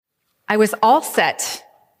I was all set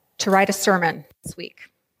to write a sermon this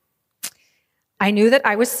week. I knew that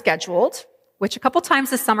I was scheduled, which a couple times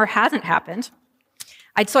this summer hasn't happened.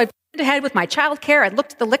 So I went ahead with my childcare. I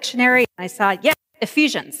looked at the lectionary and I saw,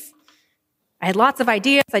 Ephesians. I had lots of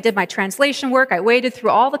ideas. I did my translation work. I waded through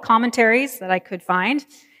all the commentaries that I could find,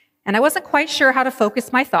 and I wasn't quite sure how to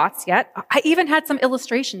focus my thoughts yet. I even had some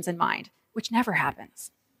illustrations in mind, which never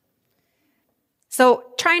happens. So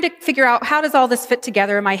trying to figure out how does all this fit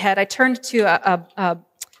together in my head, I turned to a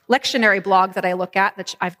lectionary blog that I look at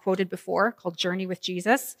that I've quoted before called Journey with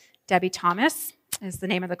Jesus. Debbie Thomas is the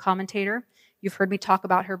name of the commentator. You've heard me talk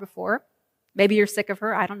about her before. Maybe you're sick of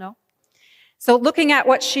her. I don't know. So looking at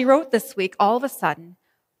what she wrote this week, all of a sudden,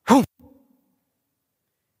 whoom,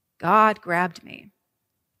 God grabbed me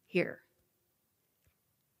here.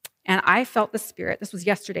 And I felt the Spirit, this was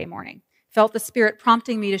yesterday morning, felt the Spirit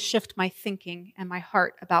prompting me to shift my thinking and my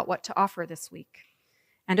heart about what to offer this week,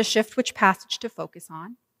 and to shift which passage to focus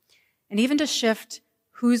on, and even to shift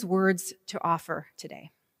whose words to offer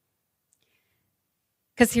today.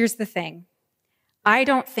 Because here's the thing. I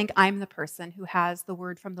don't think I'm the person who has the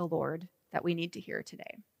word from the Lord that we need to hear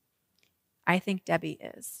today. I think Debbie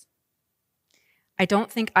is. I don't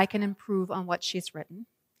think I can improve on what she's written,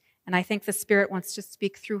 and I think the Spirit wants to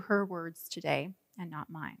speak through her words today and not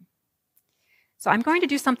mine. So I'm going to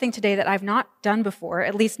do something today that I've not done before,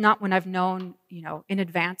 at least not when I've known, in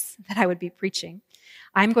advance that I would be preaching.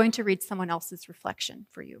 I'm going to read someone else's reflection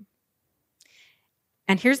for you.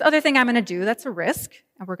 And here's the other thing I'm going to do that's a risk,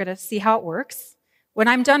 and we're going to see how it works. When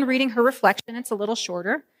I'm done reading her reflection, it's a little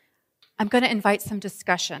shorter, I'm going to invite some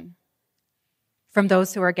discussion from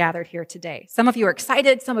those who are gathered here today. Some of you are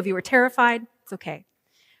excited, some of you are terrified. It's okay.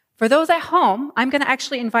 For those at home, I'm going to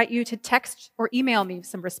actually invite you to text or email me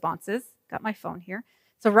some responses. Got my phone here.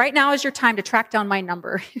 So right now is your time to track down my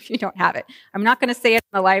number if you don't have it. I'm not going to say it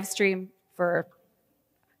in the live stream for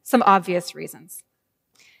some obvious reasons.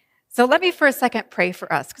 So let me for a second pray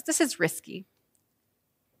for us, because this is risky.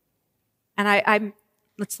 And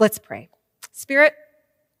let's pray. Spirit,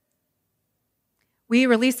 I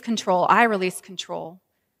release control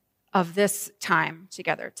of this time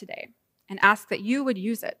together today and ask that you would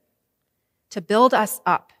use it to build us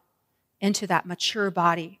up into that mature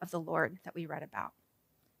body of the Lord that we read about.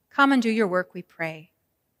 Come and do your work, we pray.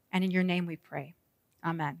 And in your name we pray.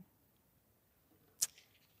 Amen.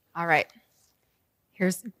 All right.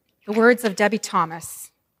 Here's the words of Debbie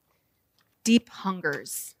Thomas. Deep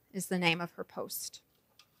Hungers is the name of her post.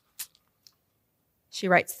 She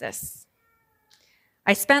writes this.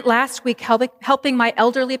 I spent last week helping my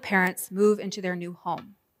elderly parents move into their new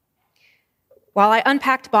home. While I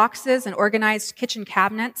unpacked boxes and organized kitchen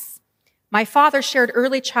cabinets, my father shared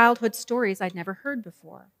early childhood stories I'd never heard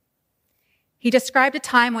before. He described a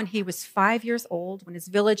time when he was 5 years old, when his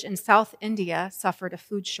village in South India suffered a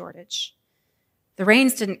food shortage. The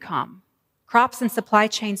rains didn't come. Crops and supply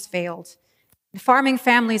chains failed. And farming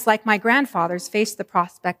families like my grandfather's faced the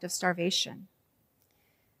prospect of starvation.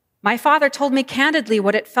 My father told me candidly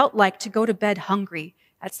what it felt like to go to bed hungry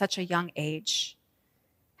at such a young age,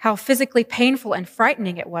 how physically painful and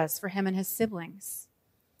frightening it was for him and his siblings,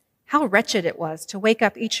 how wretched it was to wake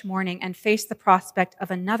up each morning and face the prospect of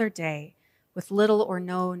another day with little or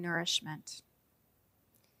no nourishment.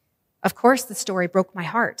 Of course, the story broke my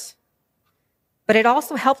heart, but it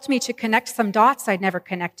also helped me to connect some dots I'd never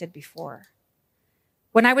connected before.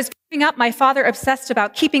 When I was growing up, my father obsessed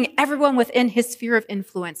about keeping everyone within his sphere of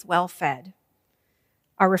influence well-fed.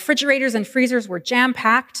 Our refrigerators and freezers were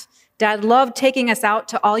jam-packed. Dad loved taking us out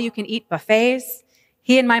to all-you-can-eat buffets.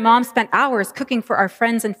 He and my mom spent hours cooking for our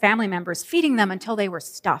friends and family members, feeding them until they were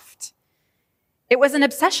stuffed. It was an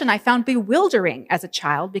obsession I found bewildering as a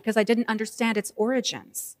child because I didn't understand its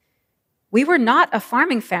origins. We were not a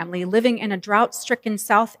farming family living in a drought-stricken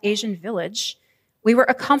South Asian village. We were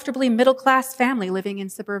a comfortably middle-class family living in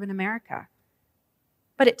suburban America.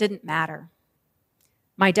 But it didn't matter.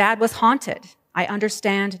 My dad was haunted, I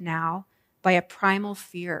understand now, by a primal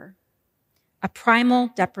fear, a primal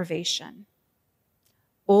deprivation.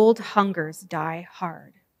 Old hungers die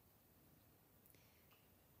hard.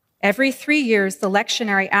 Every 3 years, the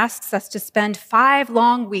lectionary asks us to spend 5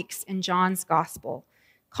 long weeks in John's gospel,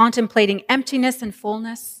 contemplating emptiness and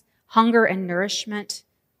fullness, hunger and nourishment,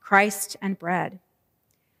 Christ and bread.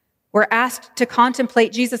 We're asked to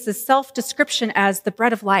contemplate Jesus' self-description as the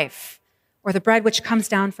bread of life, or the bread which comes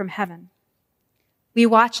down from heaven. We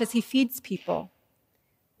watch as he feeds people.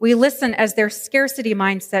 We listen as their scarcity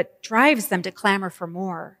mindset drives them to clamor for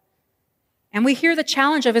more. And we hear the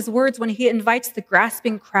challenge of his words when he invites the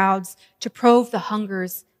grasping crowds to probe the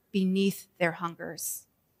hungers beneath their hungers.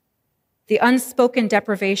 the unspoken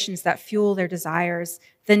deprivations that fuel their desires,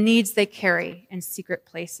 the needs they carry in secret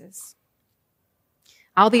places.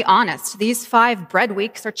 I'll be honest, these 5 bread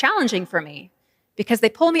weeks are challenging for me because they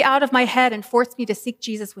pull me out of my head and force me to seek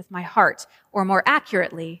Jesus with my heart, or more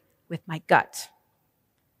accurately, with my gut.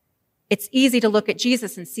 It's easy to look at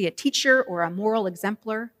Jesus and see a teacher or a moral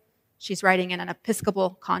exemplar. She's writing in an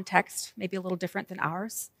Episcopal context, maybe a little different than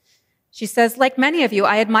ours. She says, like many of you,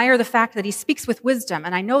 I admire the fact that he speaks with wisdom,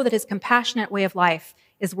 and I know that his compassionate way of life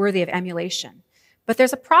is worthy of emulation. But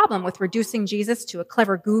there's a problem with reducing Jesus to a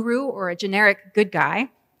clever guru or a generic good guy,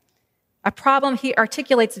 a problem he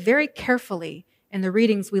articulates very carefully in the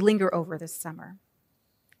readings we linger over this summer.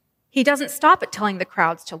 He doesn't stop at telling the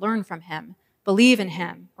crowds to learn from him, believe in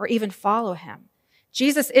him, or even follow him.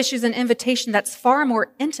 Jesus issues an invitation that's far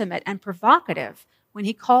more intimate and provocative when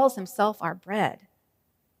he calls himself our bread.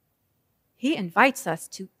 He invites us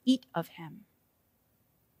to eat of him.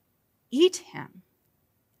 Eat him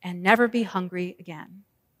and never be hungry again.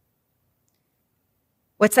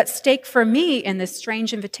 What's at stake for me in this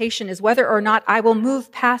strange invitation is whether or not I will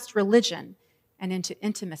move past religion and into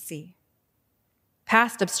intimacy,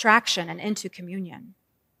 past abstraction and into communion,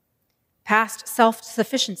 past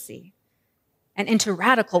self-sufficiency and into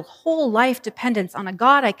radical whole life dependence on a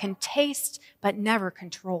God I can taste but never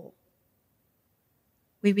control.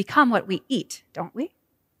 We become what we eat, don't we?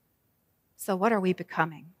 So what are we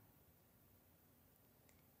becoming?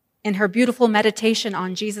 In her beautiful meditation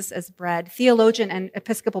on Jesus as bread, theologian and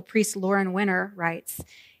Episcopal priest Lauren Winner writes,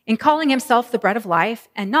 in calling himself the bread of life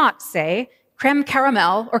and not, say, creme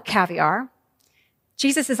caramel or caviar,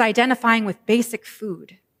 Jesus is identifying with basic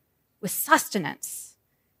food, with sustenance,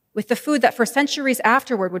 with the food that for centuries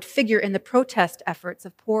afterward would figure in the protest efforts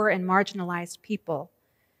of poor and marginalized people.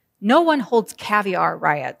 No one holds caviar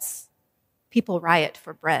riots. People riot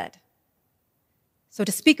for bread. So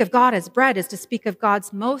to speak of God as bread is to speak of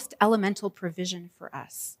God's most elemental provision for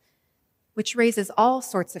us, which raises all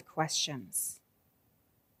sorts of questions.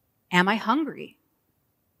 Am I hungry?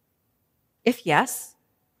 If yes,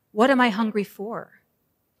 what am I hungry for?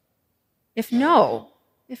 If no,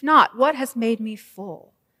 if not, what has made me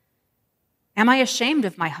full? Am I ashamed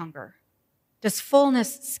of my hunger? Does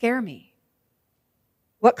fullness scare me?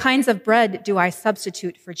 What kinds of bread do I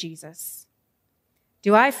substitute for Jesus?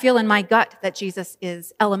 Do I feel in my gut that Jesus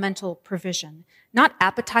is elemental provision, not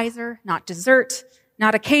appetizer, not dessert,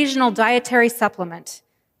 not occasional dietary supplement,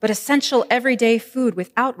 but essential everyday food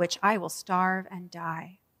without which I will starve and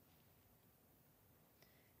die?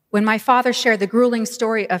 When my father shared the grueling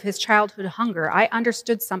story of his childhood hunger, I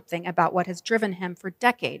understood something about what has driven him for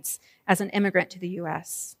decades as an immigrant to the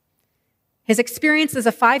U.S. His experience as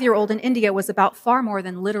a 5-year-old in India was about far more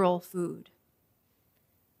than literal food.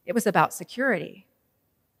 It was about security,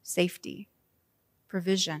 safety,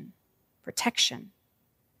 provision, protection.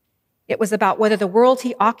 It was about whether the world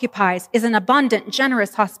he occupies is an abundant,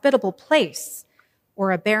 generous, hospitable place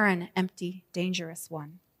or a barren, empty, dangerous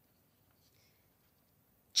one.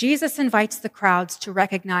 Jesus invites the crowds to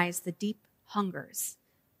recognize the deep hungers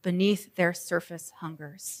beneath their surface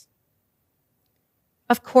hungers.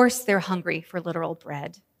 Of course, they're hungry for literal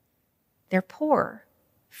bread. They're poor.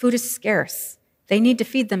 Food is scarce. They need to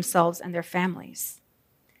feed themselves and their families.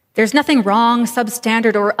 There's nothing wrong,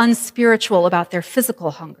 substandard, or unspiritual about their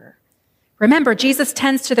physical hunger. Remember, Jesus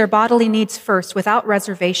tends to their bodily needs first without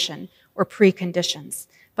reservation or preconditions,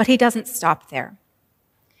 but he doesn't stop there.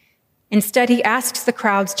 Instead, he asks the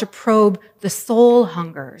crowds to probe the soul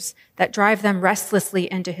hungers that drive them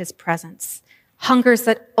restlessly into his presence, hungers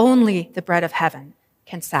that only the bread of heaven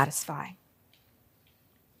can satisfy.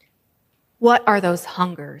 What are those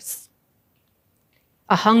hungers?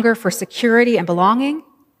 A hunger for security and belonging,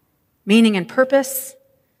 meaning and purpose,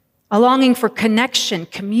 a longing for connection,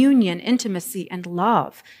 communion, intimacy, and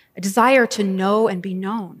love, a desire to know and be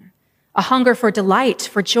known, a hunger for delight,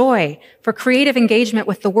 for joy, for creative engagement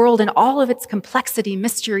with the world in all of its complexity,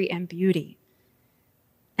 mystery, and beauty,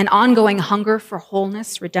 an ongoing hunger for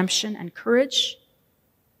wholeness, redemption, and courage,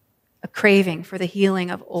 a craving for the healing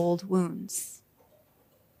of old wounds.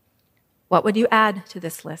 What would you add to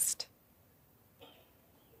this list?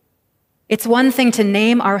 It's one thing to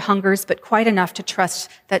name our hungers, but quite enough to trust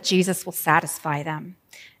that Jesus will satisfy them.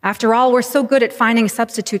 After all, we're so good at finding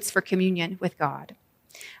substitutes for communion with God.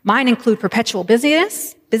 Mine include perpetual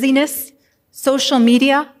busyness, social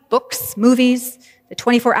media, books, movies, the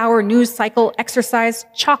 24-hour news cycle, exercise,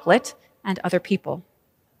 chocolate, and other people.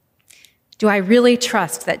 Do I really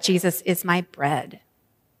trust that Jesus is my bread,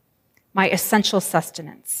 my essential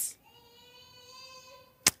sustenance?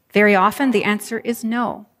 Very often, the answer is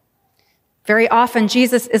no. Very often,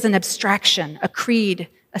 Jesus is an abstraction, a creed,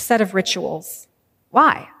 a set of rituals.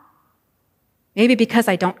 Why? Maybe because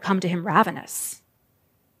I don't come to him ravenous.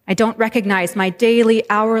 I don't recognize my daily,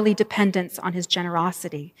 hourly dependence on his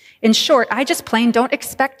generosity. In short, I just plain don't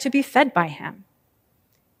expect to be fed by him.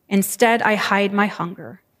 Instead, I hide my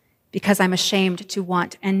hunger because I'm ashamed to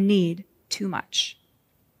want and need too much.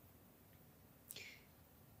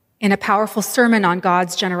 In a powerful sermon on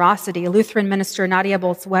God's generosity, Lutheran minister Nadia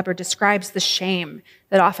Bolz-Weber describes the shame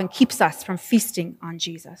that often keeps us from feasting on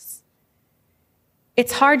Jesus.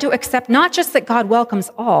 It's hard to accept not just that God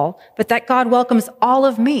welcomes all, but that God welcomes all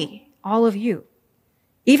of me, all of you.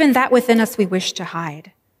 Even that within us we wish to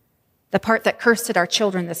hide. The part that cursed at our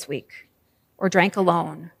children this week, or drank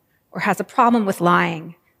alone, or has a problem with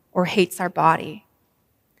lying, or hates our body.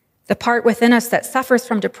 The part within us that suffers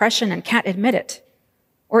from depression and can't admit it,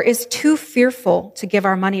 or is too fearful to give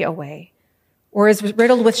our money away, or is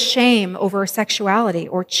riddled with shame over sexuality,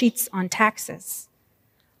 or cheats on taxes.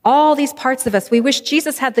 All these parts of us we wish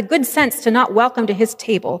Jesus had the good sense to not welcome to his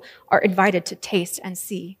table are invited to taste and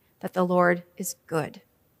see that the Lord is good.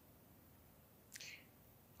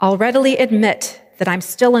 I'll readily admit that I'm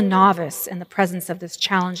still a novice in the presence of this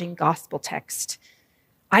challenging gospel text.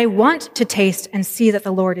 I want to taste and see that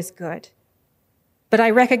the Lord is good, but I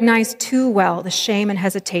recognize too well the shame and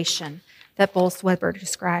hesitation that Bolz-Weber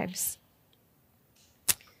describes.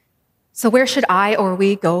 So where should I or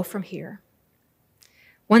we go from here?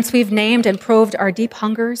 Once we've named and probed our deep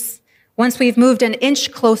hungers, once we've moved an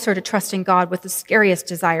inch closer to trusting God with the scariest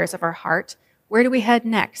desires of our heart, where do we head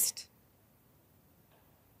next?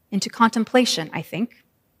 Into contemplation, I think.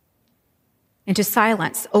 Into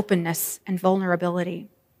silence, openness, and vulnerability.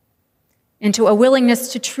 Into a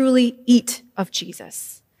willingness to truly eat of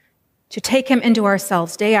Jesus, to take him into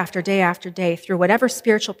ourselves day after day after day through whatever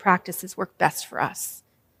spiritual practices work best for us.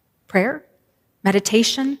 Prayer,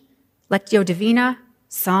 meditation, lectio divina,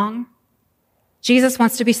 song. Jesus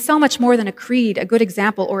wants to be so much more than a creed, a good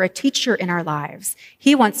example, or a teacher in our lives.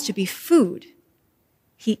 He wants to be food.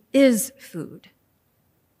 He is food.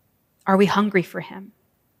 Are we hungry for him?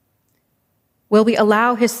 Will we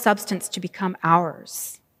allow his substance to become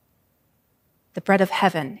ours? The bread of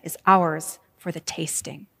heaven is ours for the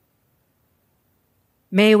tasting.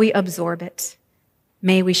 May we absorb it.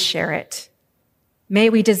 May we share it. May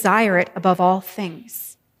we desire it above all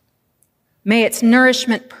things. May its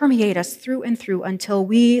nourishment permeate us through and through until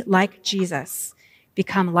we, like Jesus,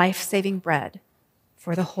 become life-saving bread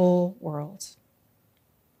for the whole world.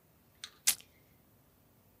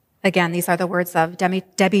 Again, these are the words of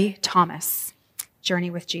Debbie Thomas, Journey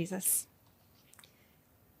with Jesus.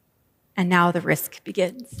 And now the risk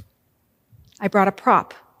begins. I brought a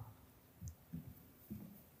prop.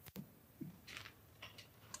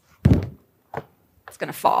 It's going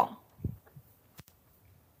to fall.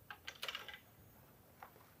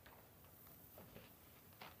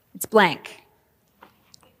 It's blank.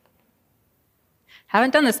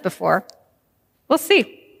 Haven't done this before. We'll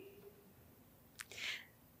see.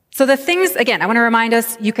 So the things, again, I want to remind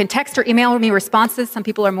us, you can text or email me responses. Some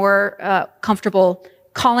people are more comfortable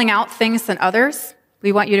calling out things than others.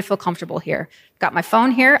 We want you to feel comfortable here. Got my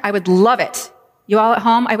phone here. I would love it. You all at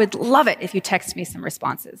home, I would love it if you text me some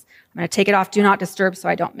responses. I'm going to take it off Do Not Disturb so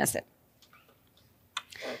I don't miss it.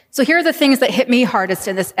 So here are the things that hit me hardest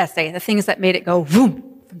in this essay, the things that made it go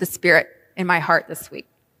boom from the Spirit in my heart this week.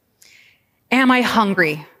 Am I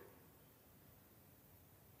hungry?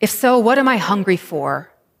 If so, what am I hungry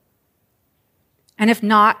for? And if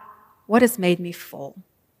not, what has made me full?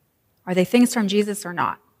 Are they things from Jesus or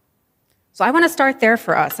not? So I want to start there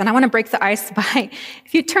for us, and I want to break the ice by,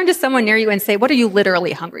 if you turn to someone near you and say, what are you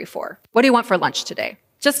literally hungry for? What do you want for lunch today?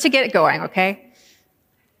 Just to get it going, okay?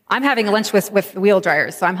 I'm having lunch with wheel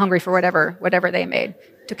dryers, so I'm hungry for whatever they made.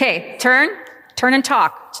 Okay, turn and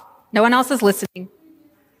talk. No one else is listening.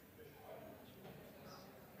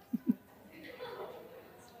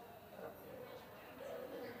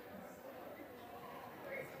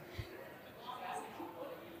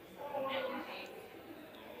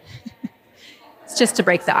 It's just to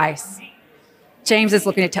break the ice. James is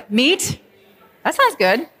looking at meat. That sounds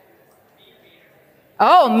good.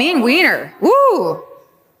 Oh, mean wiener. Woo!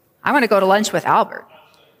 I want to go to lunch with Albert.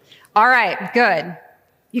 All right, good.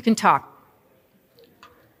 You can talk.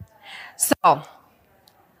 So,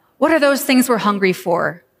 what are those things we're hungry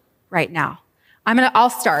for right now? I'll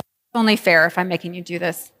start. It's only fair if I'm making you do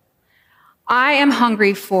this. I am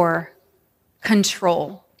hungry for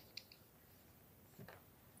control.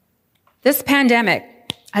 This pandemic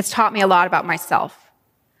has taught me a lot about myself.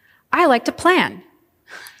 I like to plan.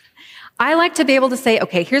 I like to be able to say,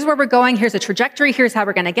 okay, here's where we're going, here's a trajectory, here's how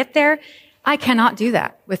we're going to get there. I cannot do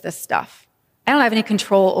that with this stuff. I don't have any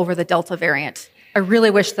control over the Delta variant. I really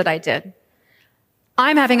wish that I did.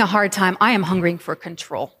 I'm having a hard time. I am hungering for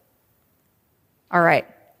control. All right.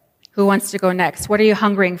 Who wants to go next? What are you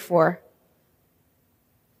hungering for?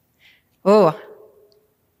 Oh,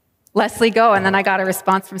 Leslie, go. And then I got a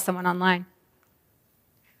response from someone online.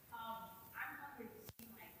 I'm hungry to see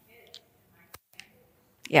my kids and my family.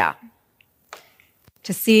 Yeah.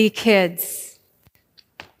 To see kids,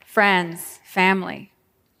 friends, family.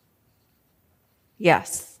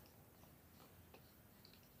 Yes.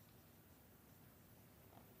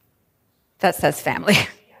 That says family.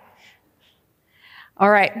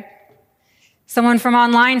 All right. Someone from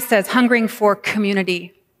online says, hungering for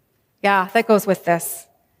community. Yeah, that goes with this.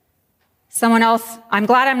 Someone else, I'm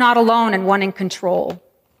glad I'm not alone in wanting control.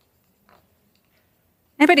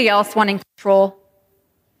 Anybody else wanting control?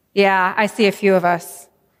 Yeah, I see a few of us.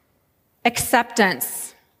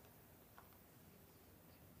 Acceptance.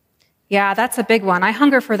 Yeah, that's a big one. I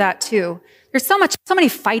hunger for that too. There's so many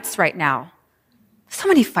fights right now. So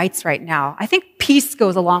many fights right now. I think peace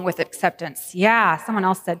goes along with acceptance. Yeah, someone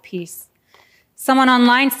else said peace. Someone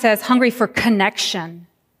online says hungry for connection.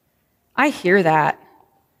 I hear that.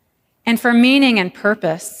 And for meaning and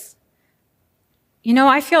purpose. You know,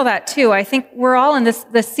 I feel that too. I think we're all in this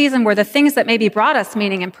season where the things that maybe brought us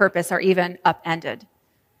meaning and purpose are even upended.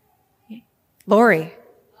 Lori.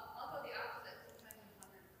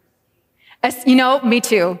 You know, me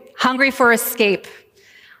too. Hungry for escape.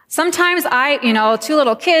 Sometimes two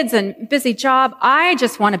little kids and busy job, I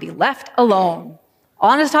just want to be left alone.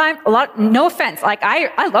 All the time, no offense. Like,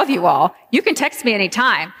 I love you all. You can text me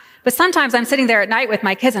anytime. But sometimes I'm sitting there at night with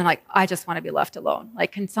my kids and I'm like, I just want to be left alone.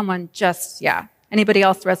 Like, can someone just, yeah. Anybody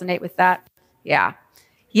else resonate with that? Yeah.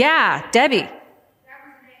 Yeah, Debbie.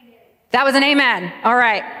 That was an amen. All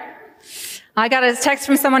right. I got a text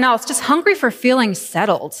from someone else, just hungry for feeling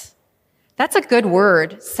settled. That's a good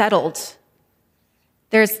word, settled.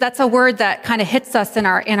 That's a word that kind of hits us in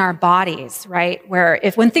our bodies, right? Where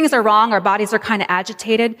when things are wrong, our bodies are kind of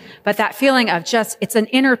agitated, but that feeling of it's an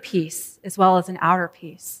inner peace as well as an outer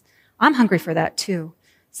peace. I'm hungry for that too.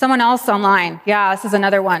 Someone else online, yeah, this is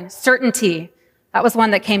another one. Certainty. That was one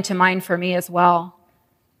that came to mind for me as well.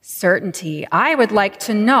 Certainty. I would like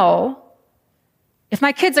to know if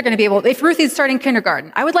my kids are going to be if Ruthie's starting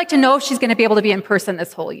kindergarten, I would like to know if she's going to be able to be in person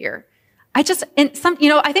this whole year. I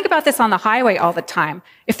think about this on the highway all the time.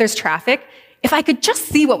 If there's traffic, if I could just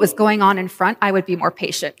see what was going on in front, I would be more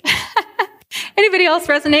patient. Anybody else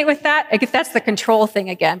resonate with that? I guess that's the control thing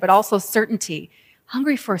again, but also certainty.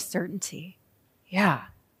 Hungry for certainty. Yeah.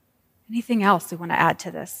 Anything else we want to add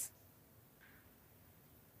to this?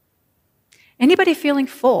 Anybody feeling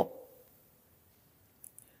full?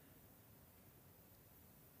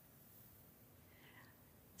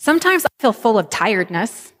 Sometimes I feel full of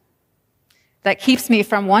tiredness that keeps me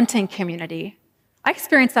from wanting community. I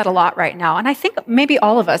experience that a lot right now, and I think maybe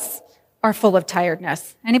all of us are full of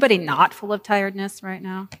tiredness. Anybody not full of tiredness right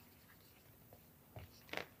now?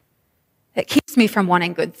 It keeps me from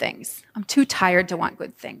wanting good things. I'm too tired to want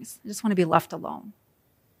good things. I just want to be left alone.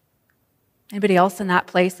 Anybody else in that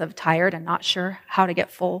place of tired and not sure how to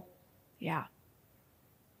get full? Yeah.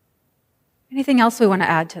 Anything else we want to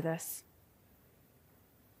add to this?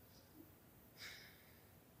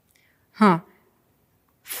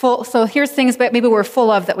 Full. So here's things that maybe we're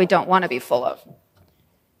full of that we don't want to be full of.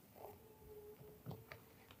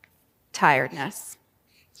 Tiredness.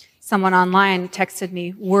 Someone online texted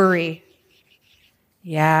me, worry.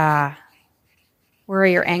 Yeah.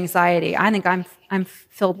 Worry or anxiety. I think I'm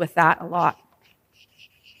filled with that a lot.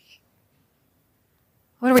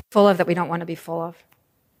 What are we full of that we don't want to be full of?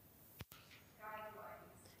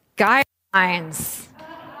 Guidelines.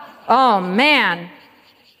 Oh, man.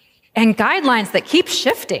 And guidelines that keep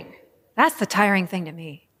shifting. That's the tiring thing to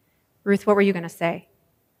me. Ruth, what were you going to say?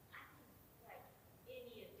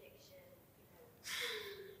 Any addiction,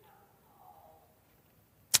 food, alcohol.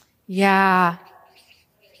 Yeah.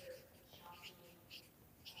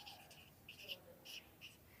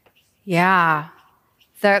 Yeah.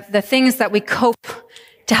 The things that we cope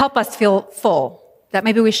to help us feel full, that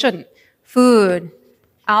maybe we shouldn't. Food,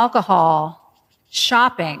 alcohol,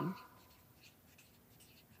 shopping,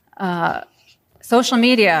 social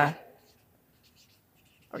media,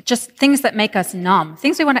 or just things that make us numb.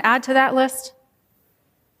 Things we want to add to that list?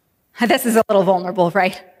 This is a little vulnerable,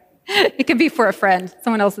 right? It could be for a friend.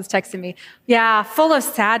 Someone else is texting me. Yeah, full of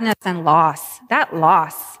sadness and loss. That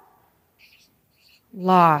loss.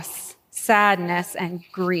 Loss, sadness, and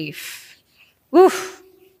grief. Oof.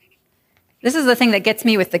 This is the thing that gets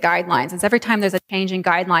me with the guidelines, is every time there's a change in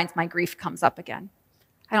guidelines, my grief comes up again.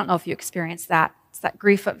 I don't know if you experience that. It's that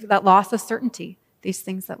grief, that loss of certainty, these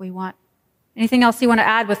things that we want. Anything else you want to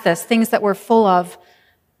add with this? Things that we're full of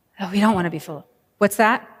that we don't want to be full of. What's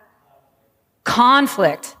that?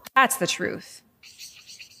 Conflict. That's the truth.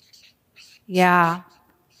 Yeah.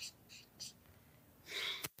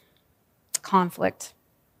 Conflict.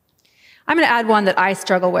 I'm going to add one that I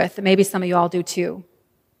struggle with, and maybe some of you all do too.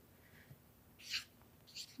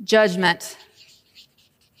 Judgment.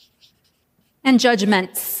 And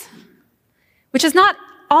judgments, which is not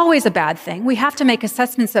always a bad thing. We have to make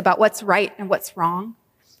assessments about what's right and what's wrong.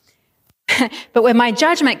 But when my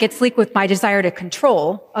judgment gets linked with my desire to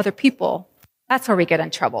control other people, that's where we get in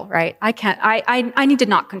trouble, right? I need to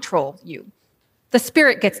not control you. The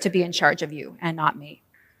Spirit gets to be in charge of you and not me,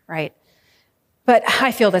 right? But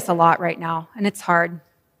I feel this a lot right now, and it's hard.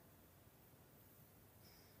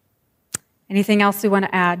 Anything else we want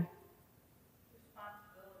to add?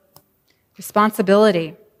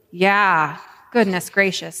 Responsibility. Yeah, goodness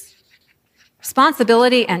gracious.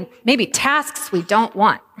 Responsibility and maybe tasks we don't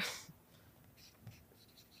want.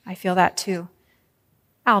 I feel that too.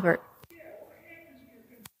 Albert.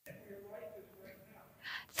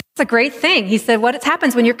 That's a great thing. He said, what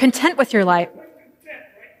happens when you're content with your life?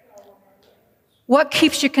 What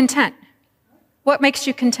keeps you content? What makes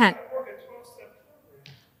you content?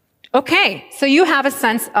 Okay, so you have a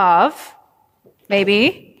sense of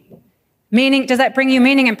maybe meaning. Does that bring you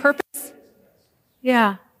meaning and purpose?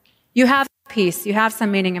 Yeah. You have peace. You have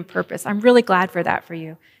some meaning and purpose. I'm really glad for that for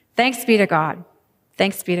you. Thanks be to God.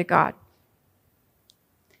 Thanks be to God.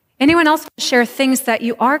 Anyone else want to share things that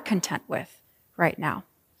you are content with right now?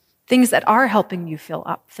 Things that are helping you fill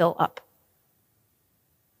up.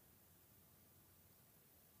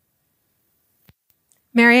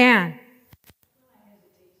 Marianne.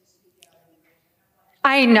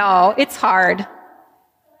 I know, it's hard.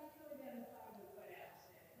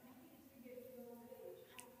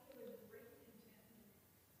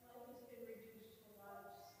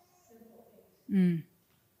 Mm.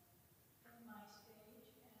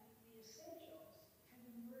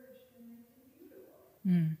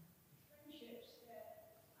 Mm.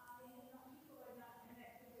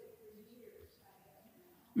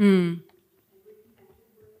 Mm.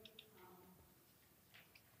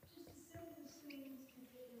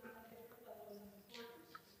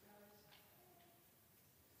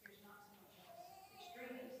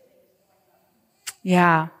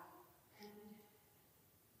 Yeah.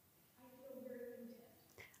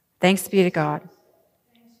 Thanks be to God.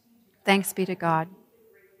 Thanks be to God.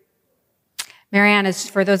 Marianne is,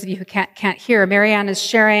 for those of you who can't hear, Marianne is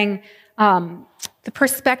sharing the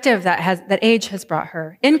perspective that age has brought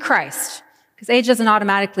her in Christ, because age doesn't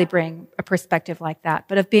automatically bring a perspective like that,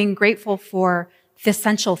 but of being grateful for the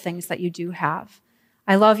essential things that you do have.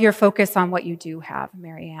 I love your focus on what you do have,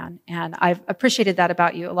 Marianne, and I've appreciated that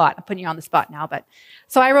about you a lot. I'm putting you on the spot now, but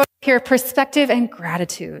so I wrote here perspective and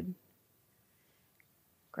gratitude.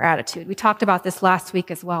 Gratitude. We talked about this last week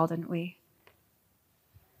as well, didn't we?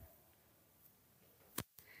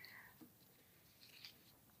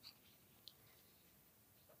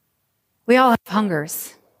 We all have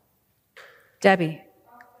hungers. Debbie.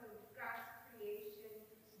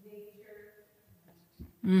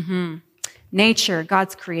 Mm-hmm. Nature,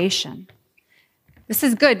 God's creation. This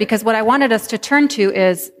is good because what I wanted us to turn to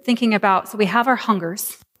is thinking about, so we have our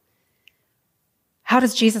hungers. How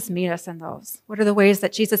does Jesus meet us in those? What are the ways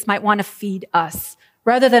that Jesus might want to feed us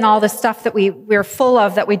rather than all the stuff that we're full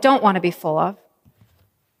of that we don't want to be full of?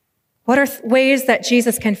 What are ways that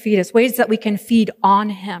Jesus can feed us? Ways that we can feed on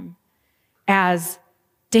him as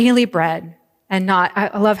daily bread and not,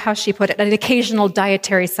 I love how she put it, an occasional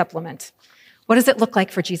dietary supplement. What does it look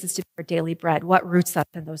like for Jesus to be our daily bread? What roots us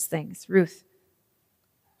in those things? Ruth?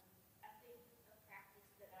 I think a practice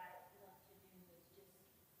that I love to do is just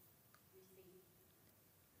receive,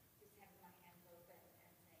 just having my hands open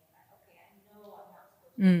and saying, okay, I know I'm not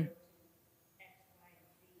supposed to go to X, Y,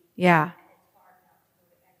 and Z. Yeah. And it's hard not to go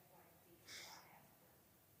to X, Y, and Z, so I ask for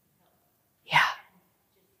help. Yeah.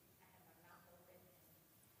 And just I have my mouth open.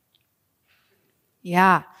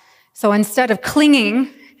 Yeah. So instead of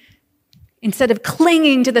clinging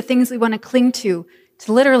to the things we want to cling to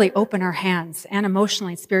literally open our hands and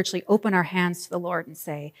emotionally and spiritually open our hands to the Lord and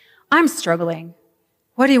say, I'm struggling.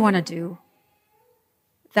 What do you want to do?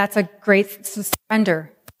 That's a great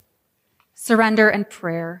surrender. Surrender and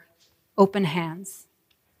prayer. Open hands.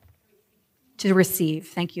 To receive.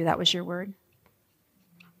 Thank you. That was your word.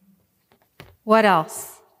 What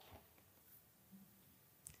else?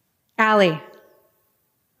 Allie. I've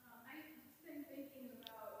been thinking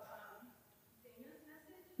about Dana's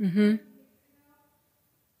message Mm-hmm.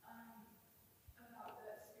 about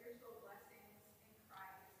the spiritual blessings in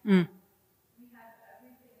Mm. We have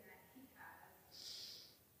everything that he has.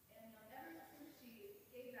 And ever since she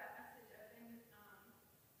gave that message, I've been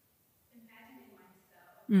imagining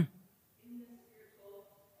myself Mm. in the spiritual,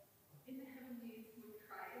 in the heavenlies with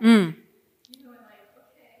Christ. Mm. You know, and like,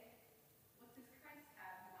 okay, what does Christ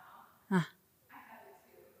have now? Huh. I have it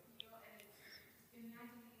too. You know, and it's just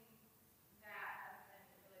imagining that has been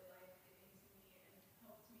really life-giving to me and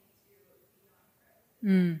helped me to be on Christ.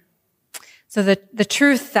 Mm. So the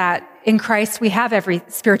truth that in Christ we have every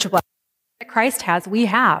spiritual blessing that Christ has, we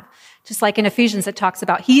have. Just like in Ephesians it talks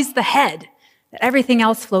about, he's the head that everything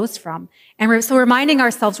else flows from. And so reminding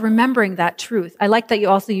ourselves, remembering that truth. I like that you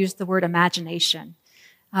also used the word imagination.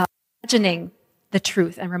 Imagining the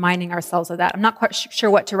truth and reminding ourselves of that. I'm not quite sure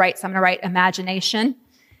what to write, so I'm going to write imagination.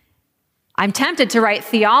 I'm tempted to write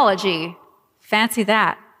theology. Fancy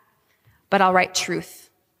that. But I'll write truth.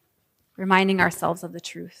 Reminding ourselves of the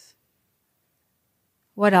truth.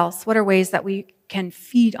 What else? What are ways that we can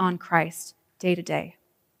feed on Christ day to day?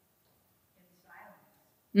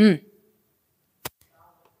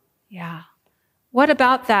 Yeah. What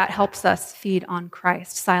about that helps us feed on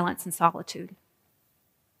Christ? Silence and solitude.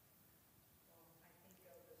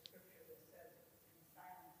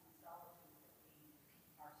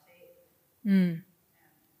 Mm.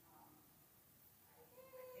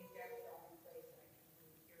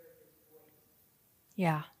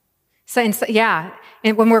 Yeah.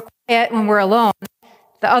 And when we're quiet, when we're alone,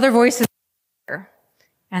 the other voices are here,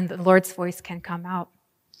 and the Lord's voice can come out.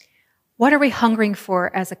 What are we hungering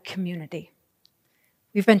for as a community?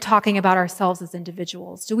 We've been talking about ourselves as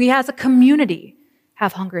individuals. Do we as a community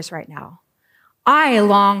have hungers right now? I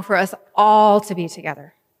long for us all to be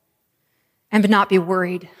together and not be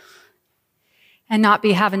worried and not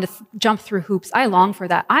be having to jump through hoops. I long for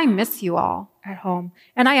that. I miss you all at home.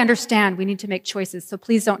 And I understand we need to make choices, so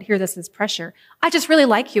please don't hear this as pressure. I just really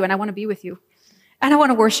like you, and I want to be with you. And I want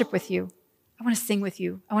to worship with you. I want to sing with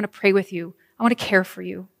you. I want to pray with you. I want to care for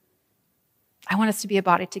you. I want us to be a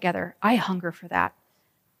body together. I hunger for that.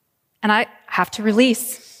 And I have to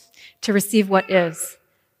release to receive what is.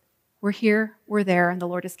 We're here, we're there, and the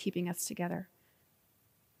Lord is keeping us together.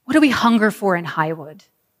 What do we hunger for in Highwood?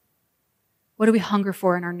 What do we hunger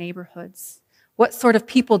for in our neighborhoods? What sort of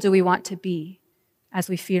people do we want to be as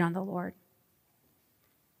we feed on the Lord?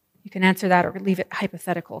 You can answer that or leave it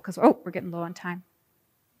hypothetical because, we're getting low on time.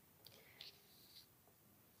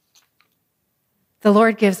 The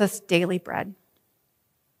Lord gives us daily bread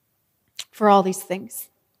for all these things,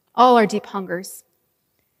 all our deep hungers.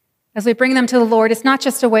 As we bring them to the Lord, it's not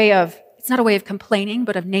a way of complaining,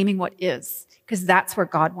 but of naming what is, because that's where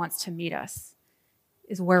God wants to meet us,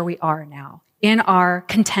 is where we are now, in our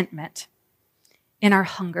contentment, in our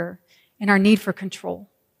hunger, in our need for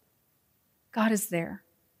control. God is there.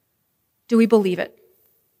 Do we believe it?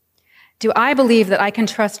 Do I believe that I can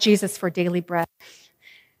trust Jesus for daily bread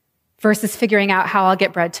versus figuring out how I'll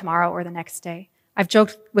get bread tomorrow or the next day? I've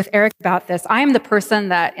joked with Eric about this. I am the person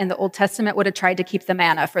that in the Old Testament would have tried to keep the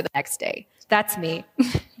manna for the next day. That's me.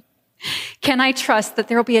 Can I trust that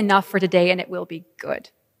there will be enough for today and it will be good?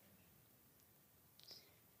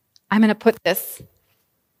 I'm going to put this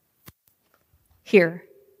here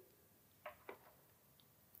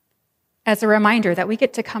as a reminder that we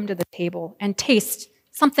get to come to the table and taste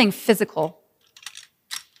something physical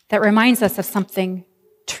that reminds us of something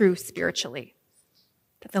true spiritually,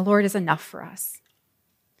 that the Lord is enough for us,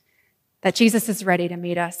 that Jesus is ready to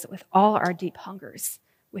meet us with all our deep hungers,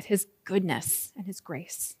 with his goodness and his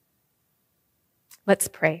grace. Let's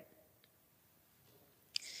pray.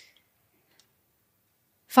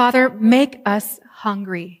 Father, make us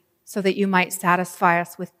hungry so that you might satisfy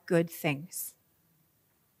us with good things.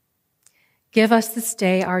 Give us this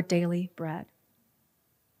day our daily bread.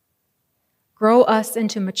 Grow us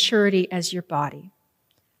into maturity as your body,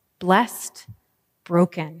 blessed,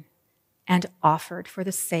 broken, and offered for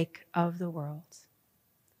the sake of the world.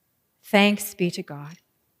 Thanks be to God.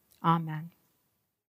 Amen.